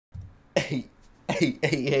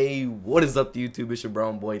Hey, what is up to YouTube? It's your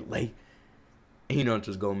brown boy, Lay. And you know what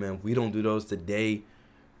just go, man. We don't do those today.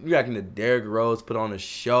 We reacting to Derrick Rose put on a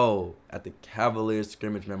show at the Cavaliers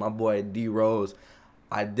scrimmage, man. My boy D Rose.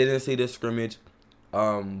 I didn't see this scrimmage,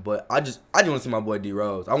 but I just want to see my boy D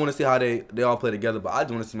Rose. I want to see how they all play together, but I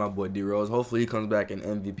just want to see my boy D Rose. Hopefully he comes back in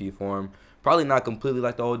MVP form. Probably not completely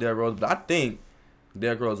like the old Derrick Rose, but I think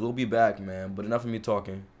Derrick Rose will be back, man. But enough of me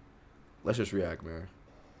talking. Let's just react, man.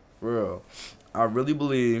 For real. I really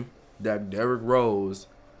believe that Derrick Rose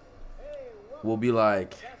will be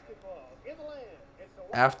like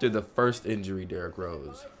after the first injury, Derrick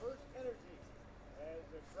Rose.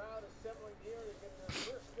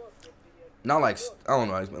 Not like, I don't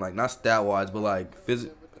know, like not stat-wise, but like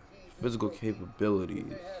physical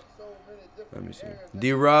capabilities. Let me see.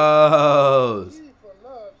 D Rose.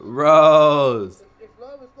 Rose.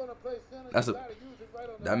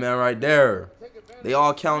 That man right there. They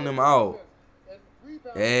all counting him out.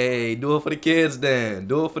 Hey, do it for the kids then.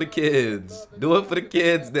 Do it for the kids. Do it for the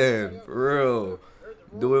kids then. For real.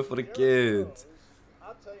 Do it for the kids.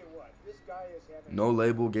 No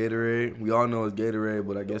label Gatorade. We all know it's Gatorade,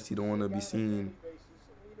 but I guess he don't want to be seen.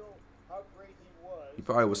 He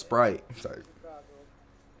probably was Sprite. Sorry.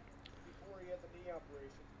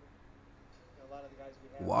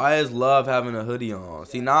 Why is Love having a hoodie on?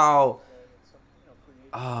 See now.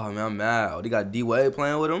 Oh man, I'm mad. They got D Wade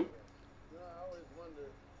playing with him.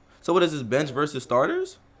 So what is this, bench versus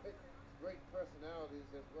starters?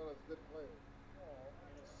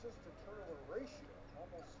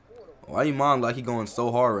 Why you mom like he going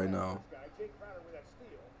so hard right now?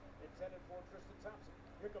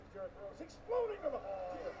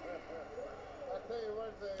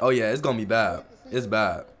 Oh yeah, it's gonna be bad. It's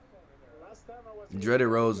bad. Dreaded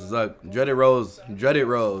Rose is up. Dreaded Rose. Dreaded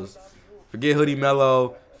Rose. Forget Hoodie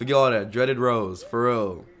Mellow. Forget all that. Dreaded Rose. For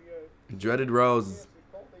real. Dreaded Rose.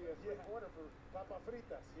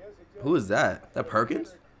 Who is that? That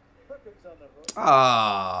Perkins?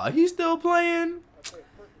 Ah, he's still playing?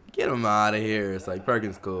 Get him out of here. It's like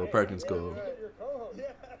Perkins cool. Perkins cool.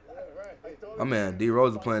 My man D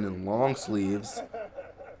Rose is playing in long sleeves.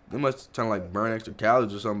 They must trying to like burn extra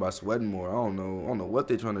calories or something by sweating more. I don't know what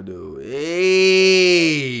they're trying to do.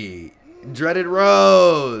 Hey, Dreaded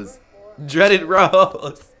Rose. Dreaded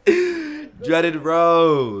Rose. Dreaded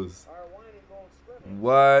Rose.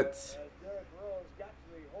 What?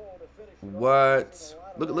 What?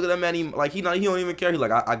 Look at that man. He don't even care. He's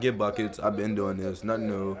like, I get buckets. I've been doing this. Nothing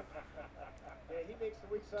new.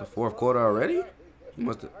 The fourth quarter already? He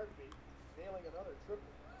must have.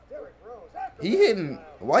 He hitting.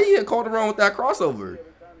 Why he hit Calderon with that crossover?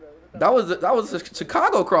 That was a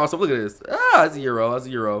Chicago crossover. Look at this. Ah, that's a Euro. That's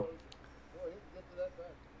a Euro.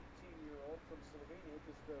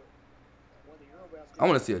 I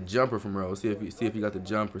want to see a jumper from Rose. See if he got the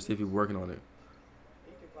jumper. See if he's working on it.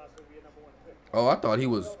 Oh, I thought he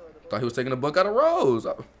was taking a buck out of Rose.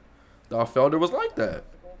 I thought Felder was like that.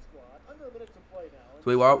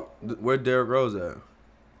 So wait, where Derrick Rose at?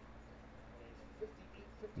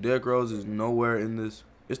 Derrick Rose is nowhere in this.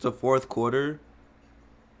 It's the fourth quarter.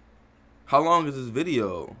 How long is this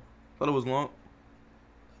video? I thought it was long.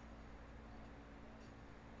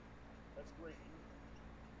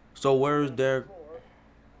 So where is Derrick?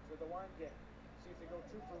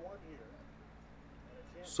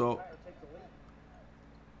 So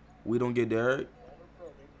we don't get Derrick.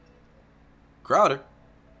 Crowder.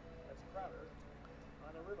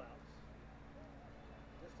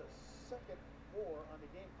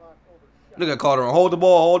 Look at Calderon. Hold the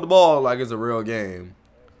ball like it's a real game.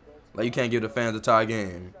 Like you can't give the fans a tie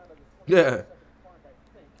game. Yeah.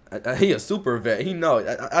 He a super vet. He know.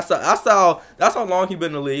 That's how long he been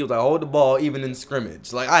in the league. He was like, hold the ball even in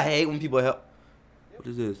scrimmage. Like I hate when people help. What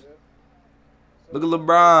is this? Look at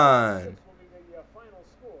LeBron.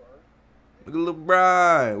 Look at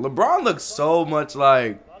LeBron. LeBron looks so much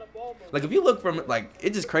like if you look from like,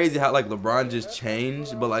 it's just crazy how like LeBron just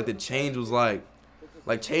changed, but like the change was like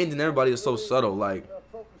changing everybody is so subtle. Like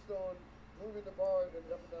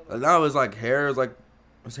now his like hair is like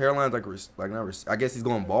his hairline's like not. I guess he's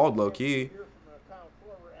going bald low key.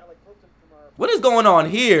 What is going on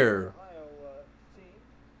here?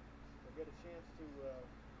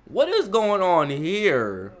 What is going on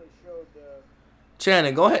here?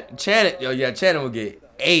 Channing, go ahead. Channing, yo, yeah, Channing will get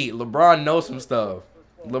 8. LeBron knows some stuff.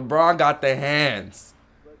 LeBron got the hands.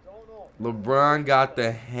 LeBron got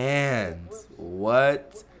the hands.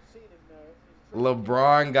 What?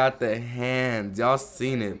 LeBron got the hands. Y'all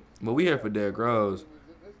seen it. But we here for Derrick Rose.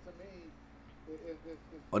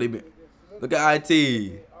 Oh, they been. Look at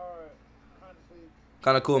IT.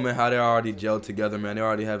 Kind of cool, man, how they already gelled together, man. They're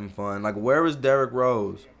already having fun. Like, where is Derrick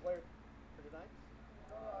Rose?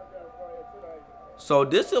 So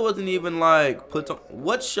this wasn't even like put on.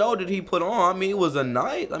 What show did he put on? I mean, it was a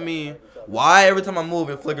night. I mean, why every time I move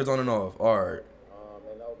it flickers on and off? All right.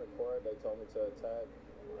 In the open court, they told me to attack.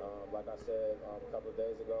 Like I said a couple of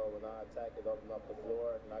days ago, when I attack, it opened up the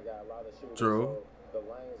floor, and I got a lot of shooters. True. So the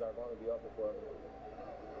lanes are going to be open for me.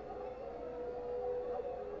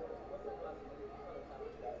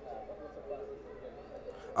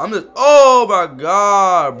 I'm just. Oh my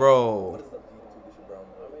God, bro.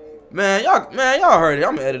 Man, y'all heard it.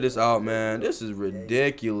 I'm gonna edit this out, man. This is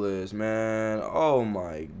ridiculous, man. Oh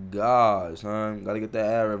my God, son. Gotta get that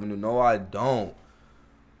ad revenue. No, I don't.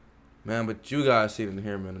 Man, but you guys see it in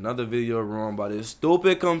here, man. Another video ruined by this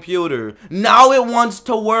stupid computer. Now it wants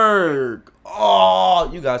to work. Oh,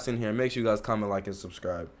 you guys in here. Make sure you guys comment, like, and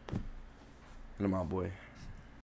subscribe. And my boy.